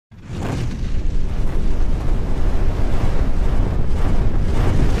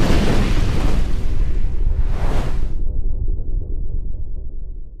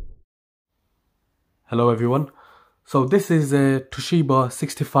Hello everyone. So this is a Toshiba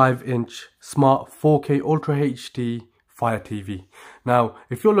 65-inch smart 4K Ultra HD Fire TV. Now,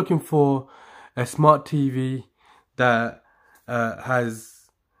 if you're looking for a smart TV that has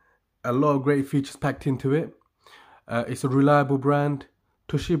a lot of great features packed into it, it's a reliable brand.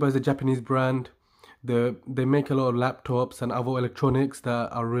 Toshiba is a Japanese brand. They make a lot of laptops and other electronics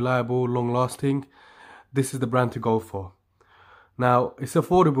that are reliable, long-lasting. This is the brand to go for. Now, it's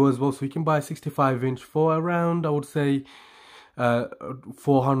affordable as well, so you can buy a 65-inch for around, I would say,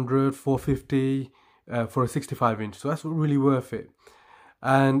 400, 450 for a 65-inch. So that's really worth it.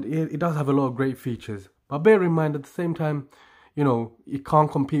 And it does have a lot of great features. But bear in mind, at the same time, you know, it can't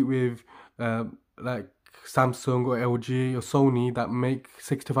compete with like Samsung or LG or Sony that make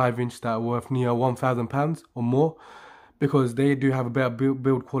 65-inch that are worth near £1,000 or more, because they do have a better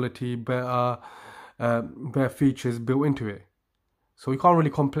build quality, better features built into it. So you can't really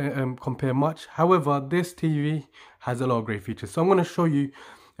compare much. However, this TV has a lot of great features. So I'm going to show you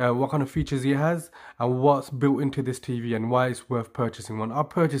what kind of features it has and what's built into this TV and why it's worth purchasing one. I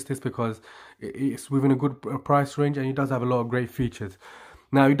purchased this because it's within a good price range and it does have a lot of great features.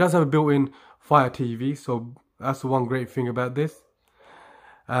 Now, it does have a built-in Fire TV, so that's the one great thing about this.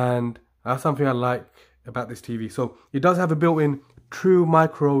 And that's something I like about this TV. So it does have a built-in True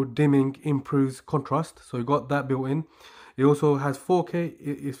Micro Dimming Improves Contrast. So you got that built in. It also has 4K,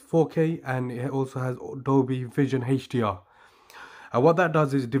 it's 4K, and it also has Dolby Vision HDR. And what that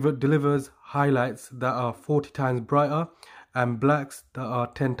does is delivers highlights that are 40 times brighter and blacks that are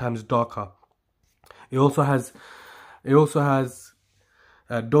 10 times darker. It also has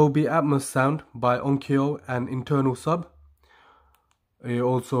Dolby Atmos sound by Onkyo and internal sub. It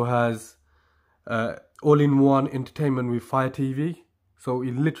also has all-in-one entertainment with Fire TV. So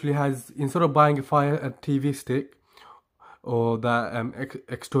it literally has, instead of buying a TV stick or that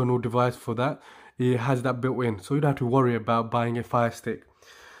external device for that, it has that built in, so you don't have to worry about buying a Fire Stick.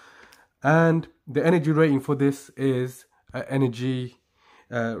 And the energy rating for this is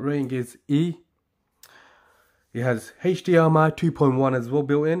rating is E. It has HDMI 2.1 as well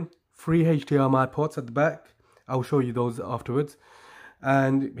built in, 3 HDMI ports at the back. I'll show you those afterwards.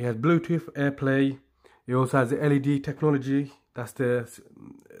 And it has Bluetooth, AirPlay. It also has the LED technology. That's the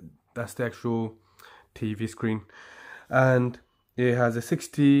actual TV screen. And it has a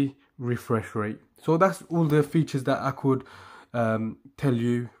 60 refresh rate. So that's all the features that I could tell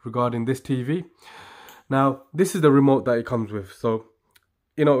you regarding this TV. Now, this is the remote that it comes with. So,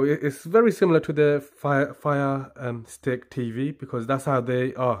 you know, it's very similar to the Fire Stick TV, because that's how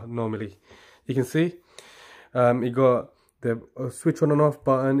they are normally. You can see you got the switch on and off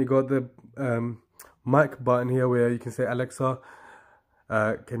button. You got the mic button here where you can say, Alexa,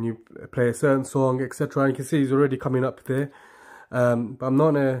 can you play a certain song, etc. You can see it's already coming up there, but I'm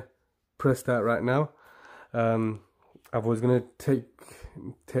not gonna press that right now. I was gonna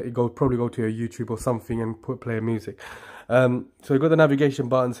probably go to a YouTube or something and play music. So you got the navigation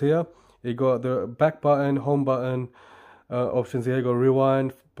buttons here. You got the back button, home button options here. You got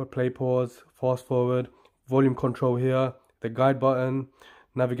rewind, play, pause, fast forward, volume control here. The guide button,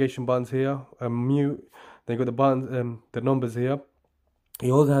 navigation buttons here, mute. Then you got the buttons, the numbers here. It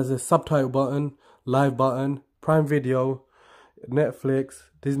also has a subtitle button, live button, Prime Video,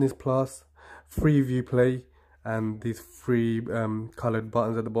 Netflix, Disney Plus, Freeview Play, and these three colored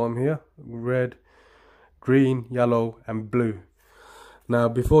buttons at the bottom here: red, green, yellow, and blue. Now,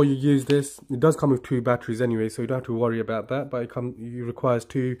 before you use this, it does come with 2 batteries anyway, so you don't have to worry about that. But it requires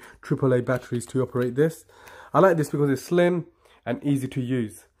 2 AAA batteries to operate this. I like this because it's slim and easy to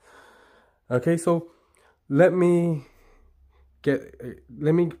use. Okay, so let me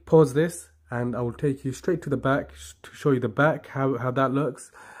pause this and I will take you straight to the back to show you the back, how that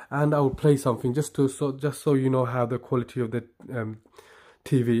looks, and I will play something just so you know how the quality of the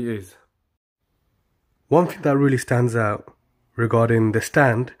TV is. One thing that really stands out regarding the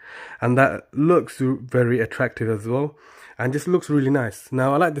stand, and that looks very attractive as well, and just looks really nice.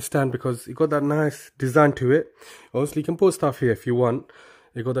 Now, I like the stand because it got that nice design to it. Also, you can put stuff here if you want.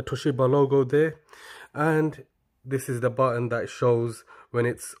 You got the Toshiba logo there, and this is the button that shows when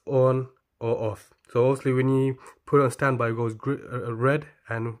it's on or off. So obviously when you put it on standby, it goes red,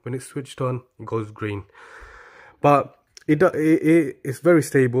 and when it's switched on, it goes green. But it's very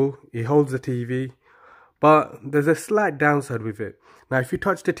stable. It holds the TV, but there's a slight downside with it. Now, if you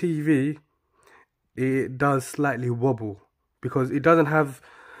touch the TV, it does slightly wobble because it doesn't have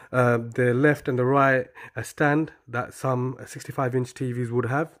the left and the right stand that some 65-inch TVs would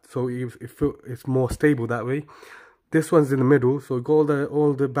have, so it's more stable that way. This one's in the middle, so you got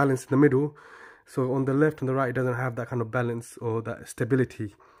all the balance in the middle. So on the left and the right, it doesn't have that kind of balance or that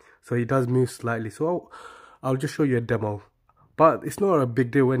stability. so he does move slightly. So I'll just show you a demo, but it's not a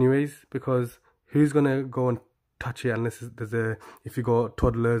big deal anyways, because who's gonna go and touch it unless if you got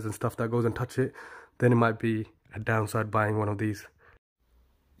toddlers and stuff that goes and touch it, then it might be a downside buying one of these.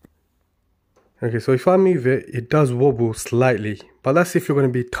 Okay, so if I move it, it does wobble slightly, but that's if you're going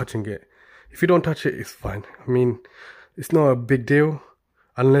to be touching it. If you don't touch it, it's fine. I mean, it's not a big deal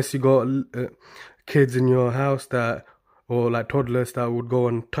unless you got kids in your house or like toddlers that would go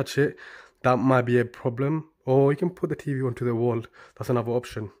and touch it. That might be a problem. Or you can put the TV onto the wall. That's another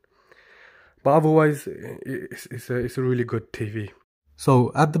option. But otherwise, it's a really good TV.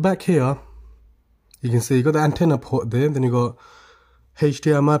 So at the back here, you can see you got the antenna port there. Then you got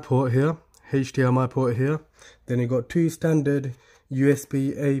HDMI port here. HDMI port here, then you got two standard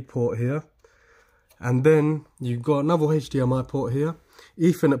USB-A port here, and then you've got another HDMI port here,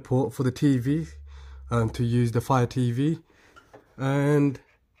 Ethernet port for the TV, to use the Fire TV, and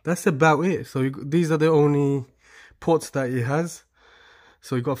that's about it. So these are the only ports that it has.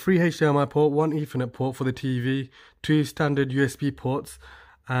 So you've got 3 HDMI port, 1 Ethernet port for the TV, 2 standard USB ports,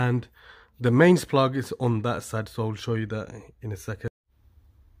 and the mains plug is on that side, so I'll show you that in a second.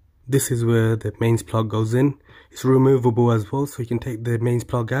 This is where the mains plug goes in. It's removable as well, so you can take the mains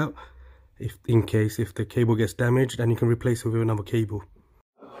plug out in case the cable gets damaged, and you can replace it with another cable.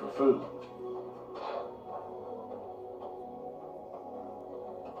 For food.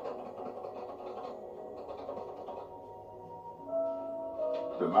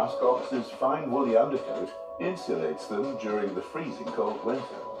 The musk ox's fine woolly undercoat insulates them during the freezing cold winter.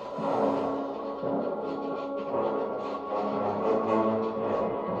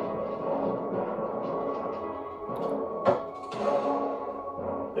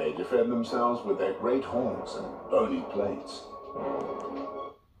 They defend themselves with their great horns and bony plates.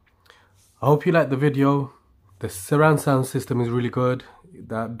 I hope you liked the video. The surround sound system is really good.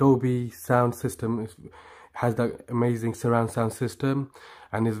 That Dolby sound system has that amazing surround sound system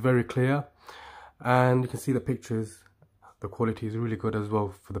and is very clear. And you can see the pictures. The quality is really good as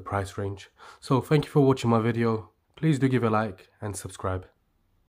well for the price range. So thank you for watching my video. Please do give a like and subscribe.